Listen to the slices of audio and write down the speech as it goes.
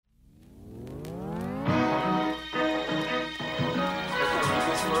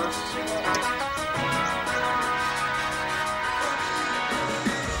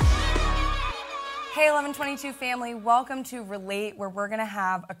1122 family, welcome to Relate, where we're going to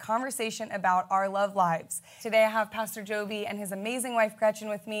have a conversation about our love lives. Today I have Pastor Joby and his amazing wife Gretchen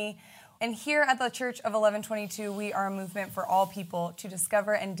with me. And here at the Church of 1122, we are a movement for all people to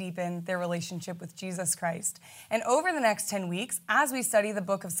discover and deepen their relationship with Jesus Christ. And over the next 10 weeks, as we study the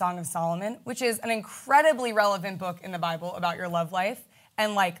book of Song of Solomon, which is an incredibly relevant book in the Bible about your love life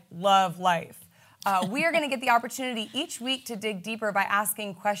and love life, we are going to get the opportunity each week to dig deeper by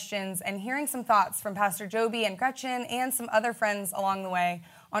asking questions and hearing some thoughts from Pastor Joby and Gretchen and some other friends along the way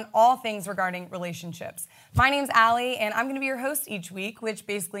on all things regarding relationships. My name's Allie, and I'm going to be your host each week, which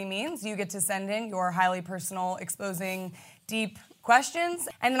basically means you get to send in your highly personal, exposing, deep questions,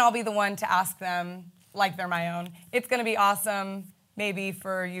 and then I'll be the one to ask them like they're my own. It's going to be awesome, maybe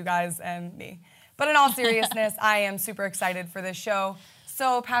for you guys and me. But in all seriousness, I am super excited for this show.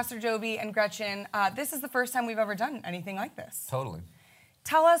 So, Pastor Joby and Gretchen, this is the first time we've ever done anything like this. Totally.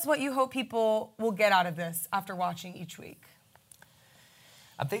 Tell us what you hope people will get out of this after watching each week.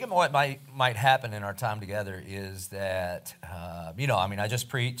 I'm thinking what might happen in our time together is that, I just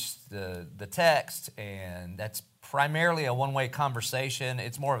preached the text, and that's primarily a one-way conversation.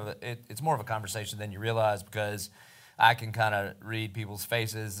 It's more of a conversation than you realize, because I can kind of read people's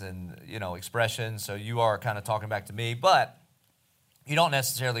faces and expressions. So you are kind of talking back to me, but you don't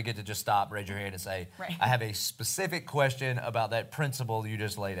necessarily get to just stop, raise your hand, and say, right, I have a specific question about that principle you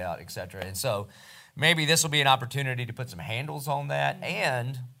just laid out, etc. And so maybe this will be an opportunity to put some handles on that,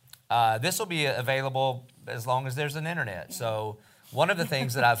 and this will be available as long as there's an internet. Yeah. So one of the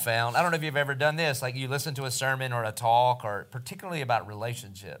things that I've found, I don't know if you've ever done this, like you listen to a sermon or a talk, or particularly about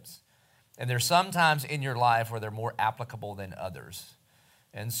relationships, and there's some times in your life where they're more applicable than others.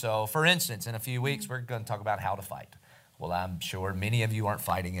 And so, for instance, in a few weeks, we're going to talk about how to fight. Well, I'm sure many of you aren't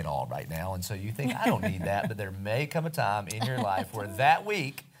fighting at all right now, and so you think, I don't need that, but there may come a time in your life where that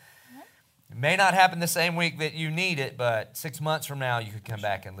week, it may not happen the same week that you need it, but 6 months from now, you could come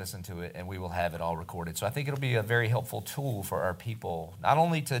back and listen to it, and we will have it all recorded. So I think it'll be a very helpful tool for our people, not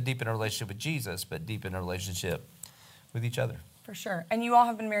only to deepen a relationship with Jesus, but deepen a relationship with each other. For sure. And you all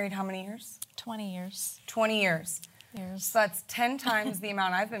have been married how many years? 20 years. 20 years. So that's 10 times the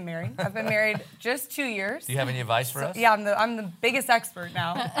amount I've been married. I've been married just 2 years. Do you have any advice for us? Yeah, I'm the biggest expert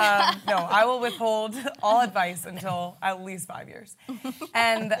now. No, I will withhold all advice until at least 5 years.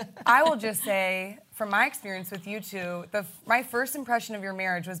 And I will just say, from my experience with you two, my first impression of your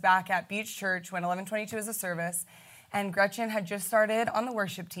marriage was back at Beach Church when 1122 was a service, and Gretchen had just started on the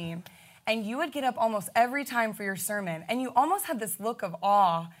worship team. And you would get up almost every time for your sermon, and you almost had this look of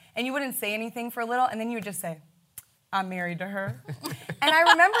awe, and you wouldn't say anything for a little, and then you would just say, I'm married to her. And I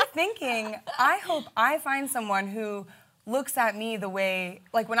remember thinking, I hope I find someone who looks at me the way,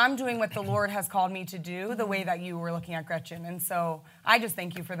 like when I'm doing what the Lord has called me to do, the way that you were looking at Gretchen. And so I just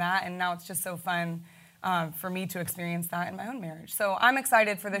thank you for that. And now it's just so fun for me to experience that in my own marriage. So I'm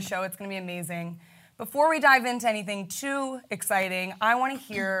excited for this show. It's going to be amazing. Before we dive into anything too exciting, I want to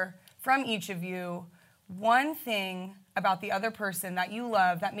hear from each of you one thing about the other person that you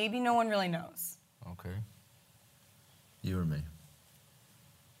love that maybe no one really knows. Okay. You or me?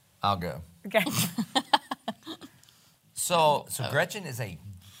 I'll go. Okay. So Gretchen is a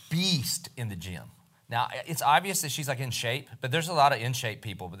beast in the gym. Now, it's obvious that she's in shape, but there's a lot of in shape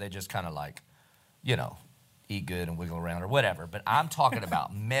people, but they just kind of eat good and wiggle around or whatever. But I'm talking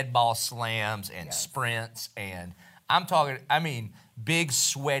about med ball slams and sprints, and big,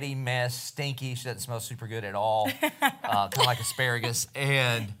 sweaty mess, stinky. She doesn't smell super good at all, kind of like asparagus.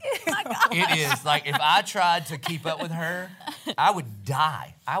 And it is if I tried to keep up with her, I would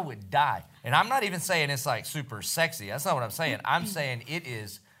die. And I'm not even saying it's super sexy. That's not what I'm saying. I'm saying it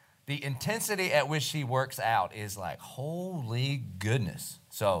is the intensity at which she works out is holy goodness.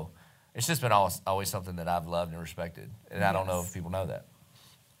 So it's just been always something that I've loved and respected. And I don't know if people know that.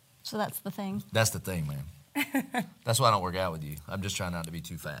 So that's the thing. That's the thing, man. That's why I don't work out with you. I'm just trying not to be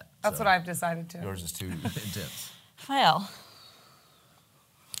too fat. That's what I've decided to. Yours is too intense. Well,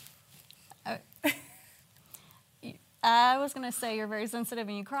 I was going to say you're very sensitive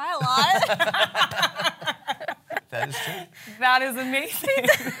and you cry a lot. That is true. That is amazing.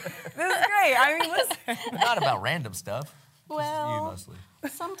 This is great. Listen. Not about random stuff. Well, you mostly.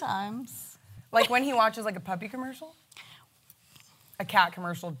 Sometimes. Like when he watches a puppy commercial? A cat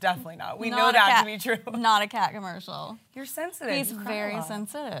commercial, definitely not. We not know that to be true. Not a cat commercial. You're sensitive. He's very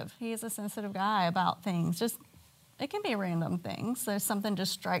sensitive. He's a sensitive guy about things. It can be random things. There's something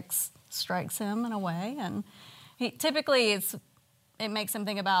just strikes him in a way, and typically it makes him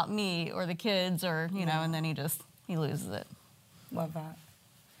think about me or the kids or and then he loses it. Love that.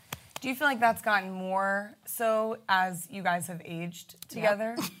 Do you feel like that's gotten more so as you guys have aged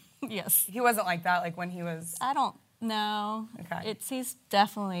together? Yes. He wasn't like that, like when he was... I don't know. Okay. He's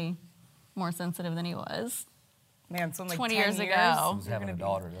definitely more sensitive than he was. Man, so in like 20 10 years ago. He was having a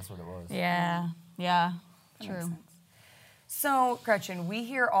daughter. That's what it was. Yeah. Yeah. That makes True. sense. So, Gretchen, we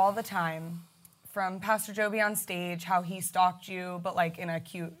hear all the time from Pastor Joby on stage how he stalked you, but like in a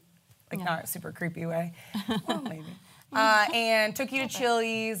cute, like not super creepy way. Well, maybe. And took you to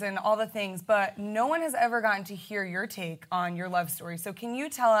Chili's and all the things, but no one has ever gotten to hear your take on your love story. So can you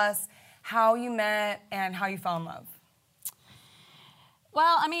tell us how you met and how you fell in love?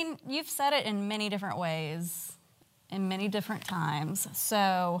 Well, I mean, you've said it in many different ways, in many different times.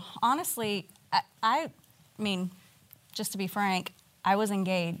 So honestly, I mean, just to be frank, I was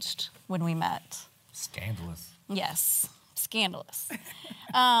engaged when we met. Scandalous. Yes, scandalous.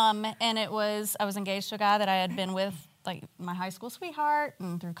 And I was engaged to a guy that I had been with, like my high school sweetheart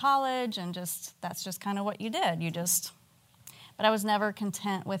and through college, and that's just kind of what you did. But I was never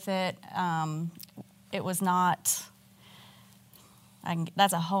content with it. It was not,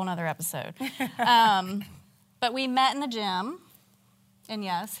 that's a whole nother episode. But we met in the gym, and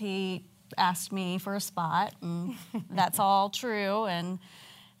yes, he asked me for a spot, and that's all true, and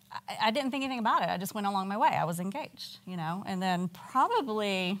I didn't think anything about it. I just went along my way. I was engaged, and then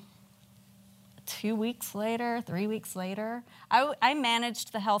probably 2 weeks later, 3 weeks later, I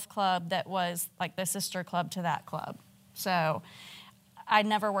managed the health club that was like the sister club to that club. So I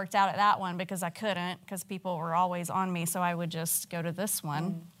never worked out at that one because I couldn't, because people were always on me, so I would just go to this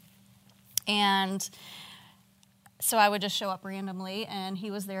one. And so I would just show up randomly, and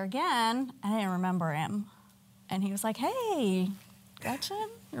he was there again. I didn't remember him. And he was like, "Hey, Gretchen,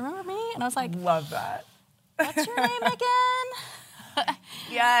 you remember me?" And I was like, Love that. "What's your name again?"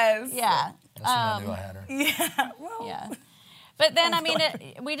 Yes. Yeah. That's when I knew I had her. Yeah. Well, Yeah. But then, I mean,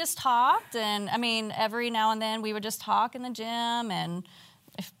 we just talked, and I mean, every now and then we would just talk in the gym and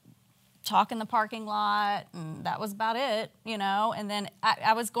talk in the parking lot, and that was about it, And then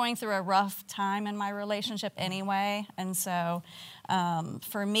I was going through a rough time in my relationship anyway, and so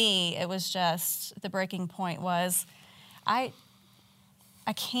for me, it was just the breaking point was I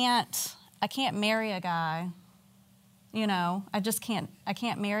can't marry a guy. I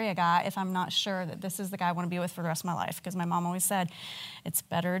can't marry a guy if I'm not sure that this is the guy I want to be with for the rest of my life. Because my mom always said, it's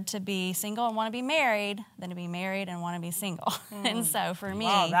better to be single and want to be married than to be married and want to be single. And so for me,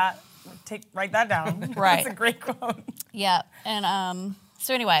 wow, write that down. Right. That's a great quote. Yeah, and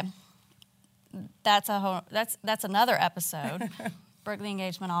so anyway, that's another episode. Broke the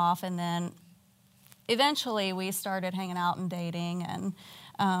engagement off, and then eventually we started hanging out and dating, and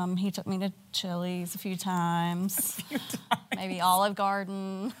he took me to Chili's a few times. Maybe Olive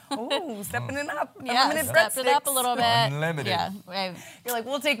Garden. Oh, stepping it up. Yeah, Unlimited stepped it up a breadsticks. little bit. Unlimited. Yeah. You're like,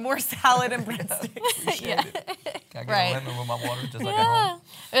 we'll take more salad and breadsticks. Yeah. Can I get Right. a lemon with my water just like at Yeah. home?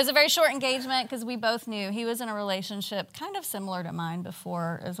 It was a very short engagement because we both knew he was in a relationship kind of similar to mine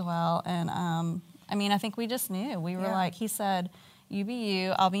before as well. And I think we just knew. We were like, he said, "You be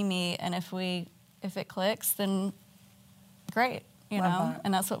you, I'll be me, and if it clicks, then great." Love that.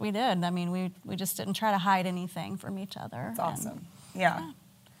 And that's what we did. I mean, we just didn't try to hide anything from each other. That's awesome. Yeah.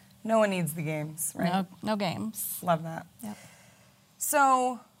 No one needs the games, right? No games. Love that. Yep.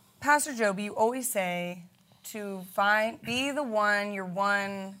 So, Pastor Joby, you always say to be the one your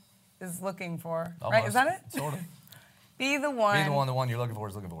one is looking for, right? Almost. Is that it? Sort of. Be the one. Be the one you're looking for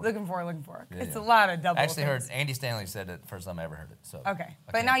is looking for. Looking for. Yeah, It's yeah. a lot of double. I actually heard things. Andy Stanley said it the first time I ever heard it. So Okay, I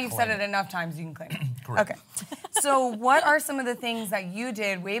but can't now you've said claim it enough times, you can claim it. Correct. Okay. So, what are some of the things that you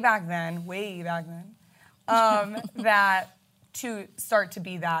did way back then, that to start to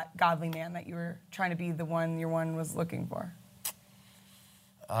be that godly man that you were trying to be the one your one was looking for?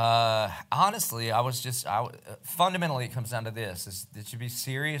 Honestly, fundamentally it comes down to this, is that you be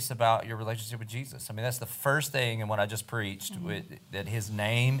serious about your relationship with Jesus. I mean, that's the first thing in what I just preached, that his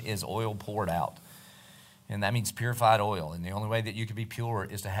name is oil poured out. And that means purified oil. And the only way that you can be pure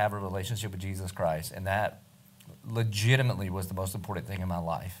is to have a relationship with Jesus Christ. And that legitimately was the most important thing in my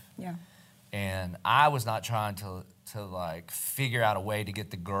life. Yeah. And I was not trying to like figure out a way to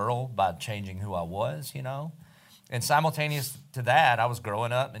get the girl by changing who I was, And simultaneous to that, I was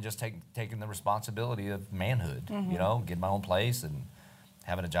growing up and just taking the responsibility of manhood, getting my own place and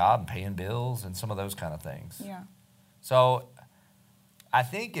having a job and paying bills and some of those kind of things. Yeah. So I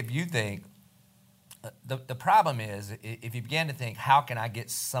think if you think, the problem is if you begin to think, how can I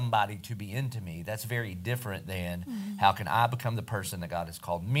get somebody to be into me? That's very different than how can I become the person that God has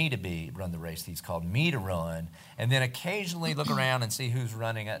called me to be, run the race he's called me to run, and then occasionally look around and see who's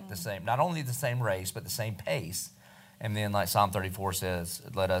running at the same, not only the same race, but the same pace. And then like Psalm 34 says,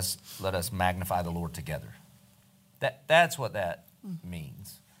 let us magnify the Lord together. That's what that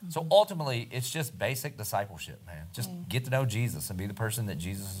means. So ultimately, it's just basic discipleship, man. Just get to know Jesus and be the person that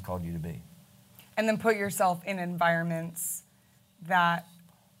Jesus has called you to be. And then put yourself in environments that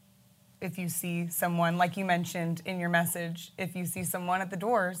if you see someone, like you mentioned in your message, if you see someone at the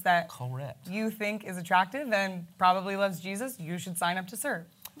doors that Correct. you think is attractive and probably loves Jesus, you should sign up to serve.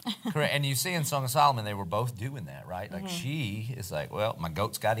 Correct. And you see in Song of Solomon, they were both doing that, right? Like she is like, well, my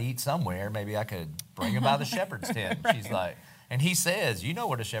goat's got to eat somewhere. Maybe I could bring him by the shepherd's tent. Right. She's like, and he says, you know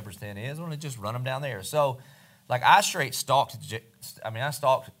where the shepherd's tent is. Why don't you just run them down there? So, like, I stalked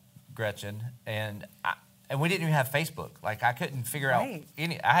Gretchen, and we didn't even have Facebook. Like, I couldn't figure out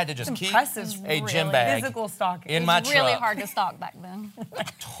any. I had to just keep a gym bag physical stalking in my truck. It was really hard to stalk back then.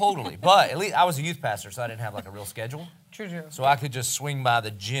 Totally. But at least I was a youth pastor, so I didn't have like a real schedule. True. So I could just swing by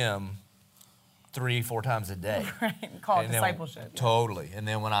the gym 3-4 times a day. Right. Call it discipleship. Totally. And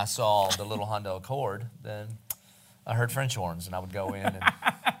then when I saw the little Honda Accord, then I heard French horns, and I would go in and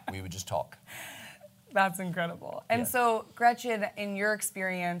we would just talk. That's incredible. And so, Gretchen, in your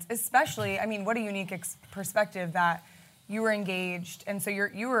experience, especially, I mean, what a unique perspective that you were engaged, and so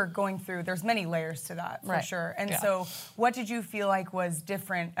you were going through, there's many layers to that, for sure. And so, what did you feel like was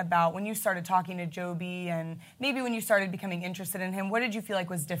different about when you started talking to Joby, and maybe when you started becoming interested in him, what did you feel like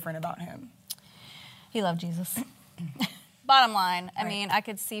was different about him? He loved Jesus. Bottom line, I mean, I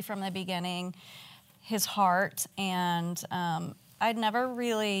could see from the beginning his heart, and I'd never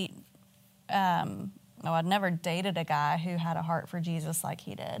really... I'd never dated a guy who had a heart for Jesus like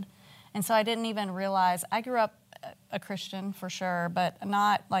he did. And so I didn't even realize, I grew up a Christian for sure, but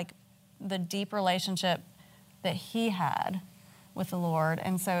not like the deep relationship that he had with the Lord.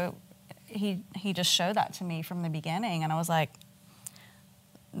 And so he just showed that to me from the beginning. And I was like,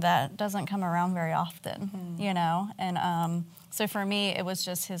 that doesn't come around very often, you know? And so for me, it was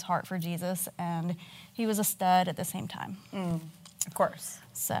just his heart for Jesus, and he was a stud at the same time. Of course.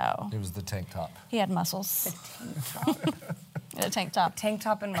 So it was the tank top. He had muscles. The tank top. Tank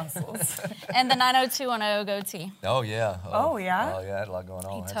top and muscles. And the 90210 goatee. Oh yeah. Oh yeah. Oh yeah, I had a lot going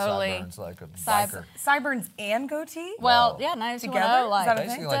on. He I had totally sideburns like a biker. Sideburns and goatee? Well, yeah, 90210 like. Is that a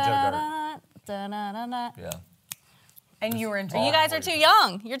basically thing? like Joe Dirt. Yeah. And you were into You guys are too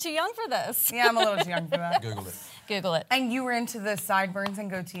young. You're too young for this. Yeah, I'm a little too young for that. Google it. Google it. And you were into the sideburns and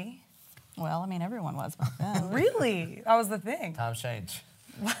goatee? Well, I mean, everyone was back then. Really? That was the thing. Times change.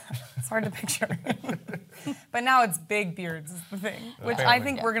 It's hard to picture. But now it's big beards is the thing, which Apparently. I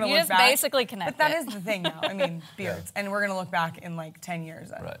think we're going to You look just back. basically connect But that it. is the thing now. I mean, beards. And we're going to look back in like 10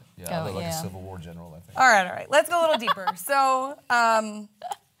 years. Right. Yeah. I look like a yeah. Civil War general, I think. All right. Let's go a little deeper. So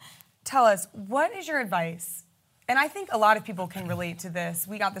tell us, what is your advice? And I think a lot of people can relate to this.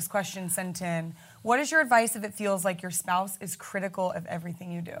 We got this question sent in. What is your advice if it feels like your spouse is critical of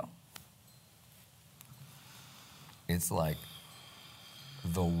everything you do? It's like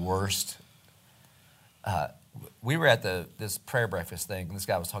the worst. We were at this prayer breakfast thing, and this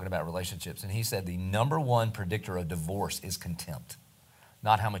guy was talking about relationships, and he said the number one predictor of divorce is contempt.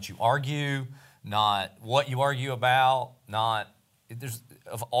 Not how much you argue, not what you argue about, there's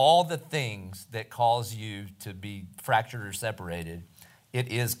of all the things that cause you to be fractured or separated, it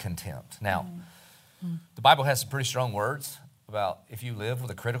is contempt. Now, the Bible has some pretty strong words about if you live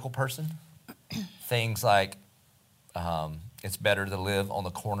with a critical person, things like it's better to live on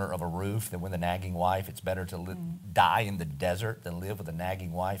the corner of a roof than with a nagging wife. It's better to die in the desert than live with a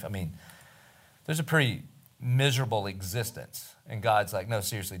nagging wife. I mean, there's a pretty miserable existence. And God's like, no,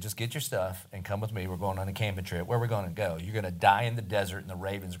 seriously, just get your stuff and come with me. We're going on a camping trip. Where are we going to go? You're going to die in the desert and the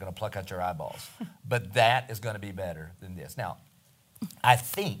ravens are going to pluck out your eyeballs. But that is going to be better than this. Now, I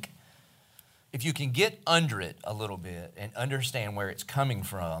think if you can get under it a little bit and understand where it's coming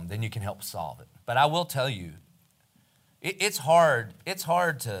from, then you can help solve it. But I will tell you, it's hard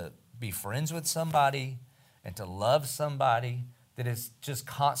to be friends with somebody and to love somebody that is just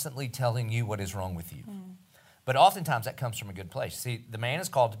constantly telling you what is wrong with you. But oftentimes that comes from a good place. See, the man is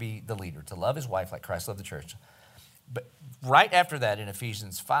called to be the leader, to love his wife like Christ loved the church. But right after that in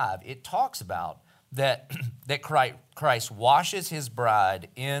Ephesians 5, it talks about that Christ washes his bride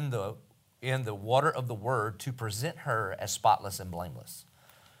in the water of the word to present her as spotless and blameless.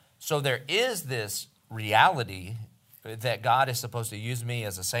 So there is this reality that God is supposed to use me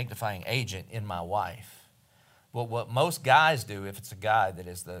as a sanctifying agent in my wife. But what most guys do, if it's a guy that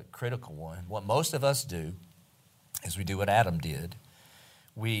is the critical one, what most of us do is we do what Adam did.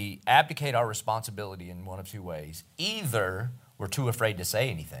 We abdicate our responsibility in one of two ways. Either we're too afraid to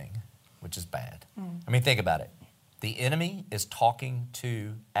say anything, which is bad. I mean, think about it. The enemy is talking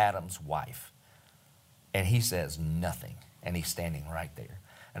to Adam's wife, and he says nothing, and he's standing right there.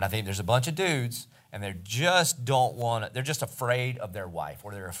 And I think there's a bunch of dudes, and they just don't want to, they're just afraid of their wife,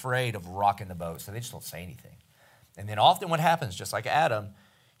 or they're afraid of rocking the boat, so they just don't say anything. And then often what happens, just like Adam,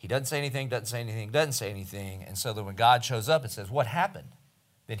 he doesn't say anything, doesn't say anything, doesn't say anything, and so then when God shows up and says, what happened?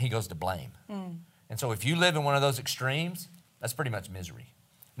 Then he goes to blame. And so if you live in one of those extremes, that's pretty much misery.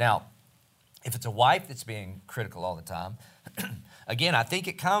 Now, if it's a wife that's being critical all the time, again, I think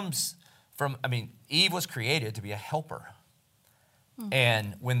it comes from, Eve was created to be a helper.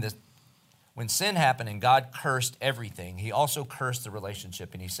 And when sin happened and God cursed everything, he also cursed the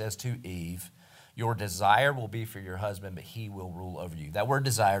relationship. And he says to Eve, your desire will be for your husband, but he will rule over you. That word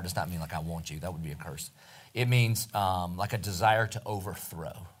desire does not mean like I want you. That would be a curse. It means like a desire to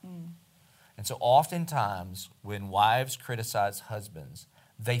overthrow. And so oftentimes when wives criticize husbands,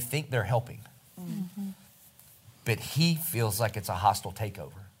 they think they're helping. But he feels like it's a hostile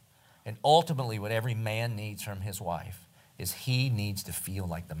takeover. And ultimately what every man needs from his wife is he needs to feel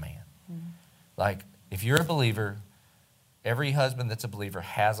like the man. Like if you're a believer, every husband that's a believer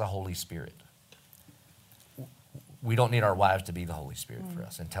has a Holy Spirit. We don't need our wives to be the Holy Spirit for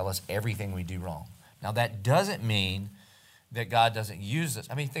us and tell us everything we do wrong. Now that doesn't mean that God doesn't use us.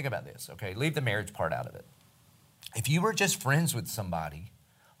 Think about this, okay? Leave the marriage part out of it. If you were just friends with somebody,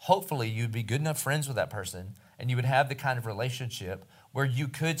 hopefully you'd be good enough friends with that person and you would have the kind of relationship where you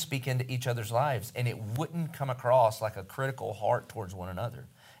could speak into each other's lives and it wouldn't come across like a critical heart towards one another.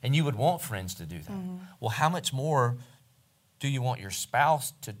 And you would want friends to do that. Well, how much more do you want your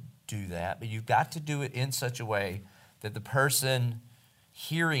spouse to do that? But you've got to do it in such a way that the person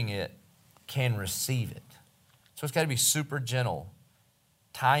hearing it can receive it. So it's got to be super gentle.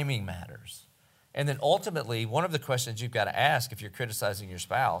 Timing matters. And then ultimately, one of the questions you've got to ask if you're criticizing your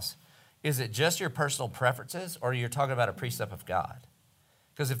spouse, is it just your personal preferences or you're talking about a precept of God?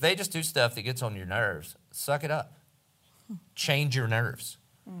 Because if they just do stuff that gets on your nerves, suck it up. Change your nerves.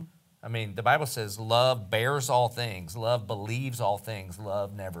 The Bible says love bears all things. Love believes all things.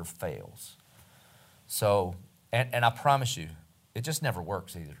 Love never fails. So, and I promise you, it just never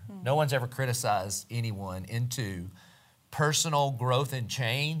works either. No one's ever criticized anyone into personal growth and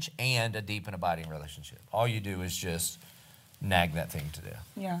change and a deep and abiding relationship. All you do is just nag that thing to death.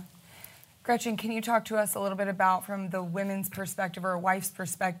 Yeah. Gretchen, can you talk to us a little bit about, from the women's perspective or a wife's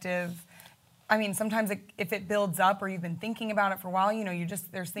perspective, sometimes if it builds up or you've been thinking about it for a while,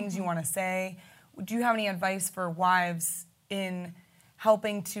 there's things you want to say. Do you have any advice for wives in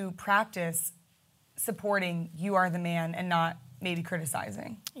helping to practice supporting you are the man and not maybe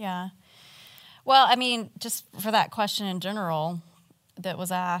criticizing? Yeah. Well, just for that question in general that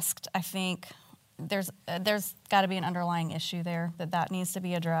was asked, I think there's got to be an underlying issue there that needs to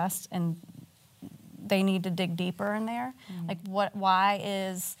be addressed, and they need to dig deeper in there. Like, why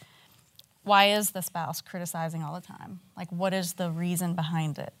is the spouse criticizing all the time? Like, what is the reason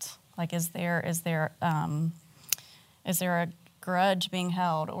behind it? Like, is there a grudge being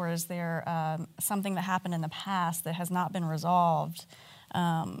held, or is there something that happened in the past that has not been resolved?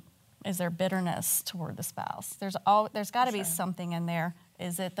 Is there bitterness toward the spouse? There's got to be something in there.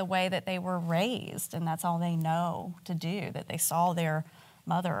 Is it the way that they were raised and that's all they know to do, that they saw their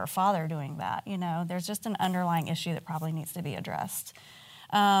mother or father doing that? There's just an underlying issue that probably needs to be addressed.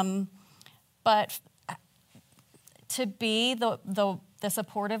 But to be the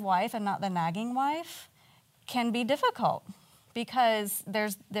supportive wife and not the nagging wife can be difficult, because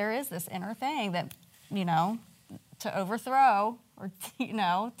there is this inner thing that, to overthrow or,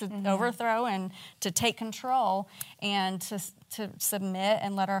 overthrow and to take control and to submit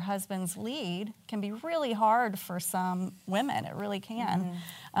and let our husbands lead can be really hard for some women. It really can.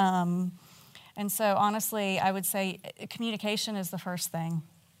 And so honestly, I would say communication is the first thing.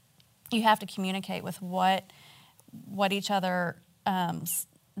 You have to communicate with what each other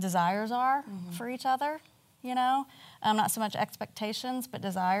desires are for each other, not so much expectations, but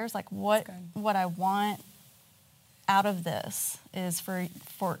desires. Like what I want out of this is for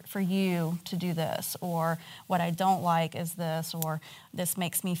you to do this, or what I don't like is this, or this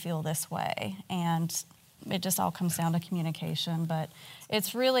makes me feel this way. And it just all comes down to communication. But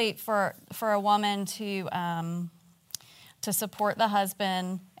it's really for a woman to support the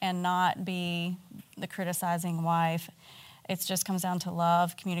husband and not be the criticizing wife. It just comes down to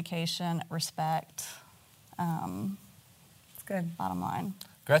love, communication, respect. It's good. Bottom line.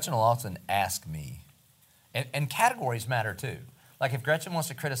 Gretchen will often ask me, and categories matter too. Like if Gretchen wants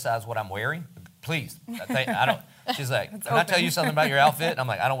to criticize what I'm wearing, please. I don't. She's like, can I tell you something about your outfit? And I'm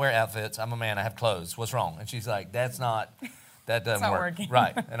like, I don't wear outfits. I'm a man. I have clothes. What's wrong? And she's like, that doesn't work. Working.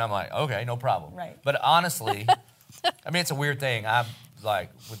 Right. And I'm like, okay, no problem. Right. But honestly, it's a weird thing. I'm like,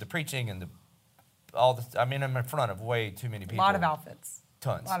 with the preaching and I'm in front of way too many people. A lot of outfits.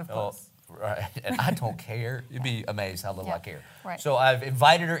 Tons. A lot of clothes. Right, and I don't care. You'd be amazed how little Yeah. I care. Right. So I've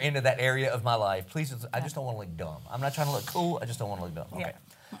invited her into that area of my life. Please, I just don't want to look dumb. I'm not trying to look cool. I just don't want to look dumb. Okay.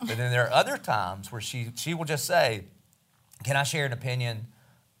 Yeah. But then there are other times where she will just say, "Can I share an opinion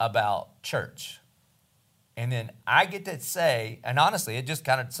about church?" And then I get to say, and honestly, it just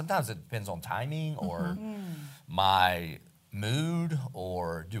kind of sometimes it depends on timing or my mood,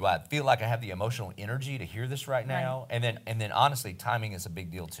 or do I feel like I have the emotional energy to hear this right now? Right. And then honestly, timing is a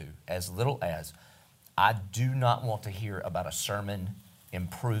big deal too. As little as I do not want to hear about a sermon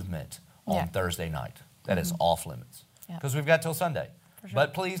improvement on Yeah. Thursday night. That is off limits Yeah. because we've got till Sunday. For sure.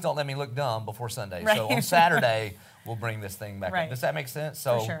 But please don't let me look dumb before Sunday. Right. So on Saturday, we'll bring this thing back Right. up. Does that make sense?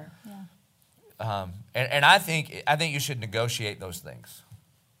 So, For sure. Yeah. And I think you should negotiate those things.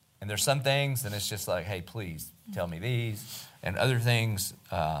 And there's some things, and it's just like, hey, please tell me these. And other things,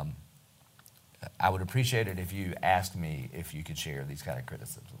 I would appreciate it if you asked me if you could share these kind of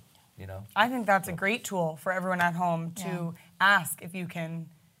criticisms. You know? I think that's a great tool for everyone at home to ask if you can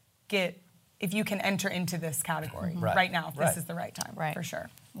enter into this category right now, if this is the right time. Right. For sure.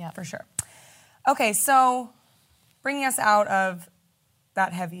 Yeah. For sure. Okay, so bringing us out of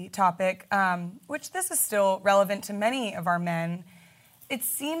that heavy topic, which this is still relevant to many of our men, it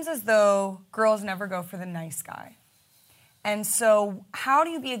seems as though girls never go for the nice guy. And so how do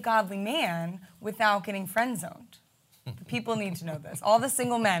you be a godly man without getting friend zoned? People need to know this. All the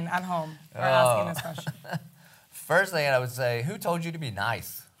single men at home are asking this question. First thing I would say, who told you to be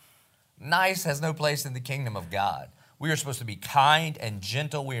nice? Nice has no place in the kingdom of God. We are supposed to be kind and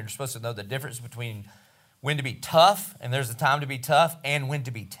gentle. We are supposed to know the difference between when to be tough, and there's a time to be tough, and when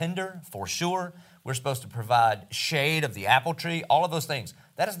to be tender, for sure. We're supposed to provide shade of the apple tree, all of those things.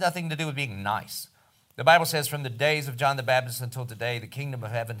 That has nothing to do with being nice. The Bible says from the days of John the Baptist until today, the kingdom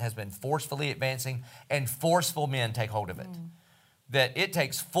of heaven has been forcefully advancing, and forceful men take hold of it. That it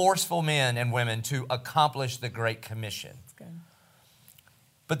takes forceful men and women to accomplish the Great Commission. That's good.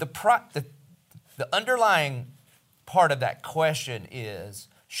 But the underlying part of that question is,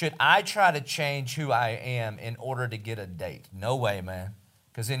 should I try to change who I am in order to get a date? No way, man,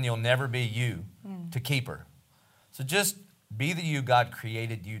 because then you'll never be you to keep her. So just be the you God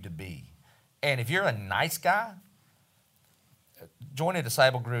created you to be. And if you're a nice guy, join a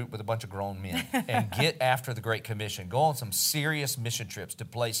disciple group with a bunch of grown men and get after the Great Commission. Go on some serious mission trips to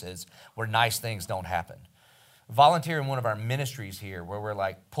places where nice things don't happen. Volunteer in one of our ministries here where we're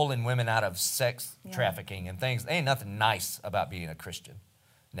like pulling women out of sex trafficking and things. There ain't nothing nice about being a Christian.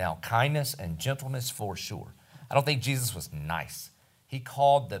 Now, kindness and gentleness for sure. I don't think Jesus was nice. He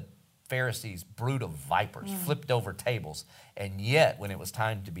called the Pharisees brood of vipers, flipped over tables. And yet, when it was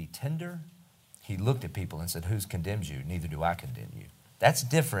time to be tender, he looked at people and said, who condemns you? Neither do I condemn you. That's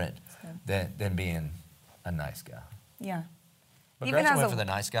different than being a nice guy. Yeah. But Even Gretchen as went a- for the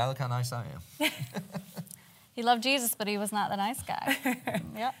nice guy. Look how nice I am. He loved Jesus, but he was not the nice guy.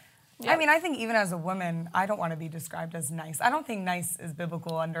 Yep. I mean, I think even as a woman, I don't want to be described as nice. I don't think nice is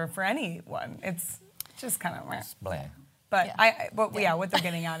biblical for anyone. It's just kind of meh. Blah. But Yeah. what they're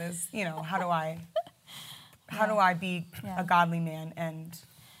getting at is, how do I be a godly man? And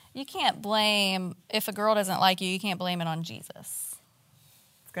You can't blame, if a girl doesn't like you, you can't blame it on Jesus.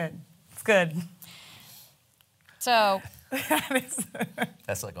 it's good. It's good. So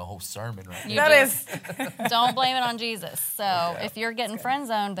That's like a whole sermon right You there. That just- is. don't blame it on Jesus. So if you're getting friend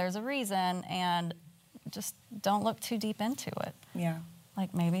zoned, there's a reason, and just don't look too deep into it. Yeah.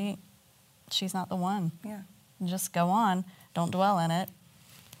 Like maybe she's not the one. Yeah. Just go on. Don't dwell in it.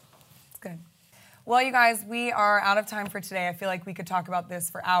 It's good. Well, you guys, we are out of time for today. I feel like we could talk about this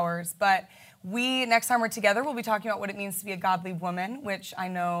for hours, but next time we're together, we'll be talking about what it means to be a godly woman, which I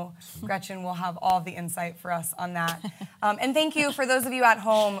know Gretchen will have all of the insight for us on that. And thank you for those of you at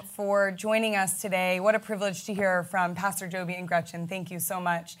home for joining us today. What a privilege to hear from Pastor Joby and Gretchen. Thank you so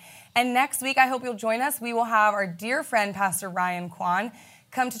much. And next week, I hope you'll join us. We will have our dear friend, Pastor Ryan Kwan,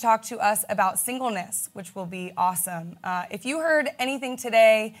 come to talk to us about singleness, which will be awesome. If you heard anything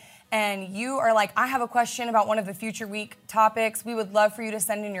today and you are like, I have a question about one of the future week topics, we would love for you to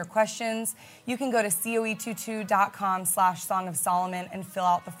send in your questions. You can go to coe22.com/Song of Solomon and fill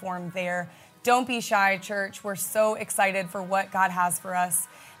out the form there. Don't be shy, church. We're so excited for what God has for us,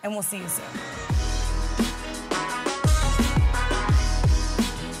 and we'll see you soon.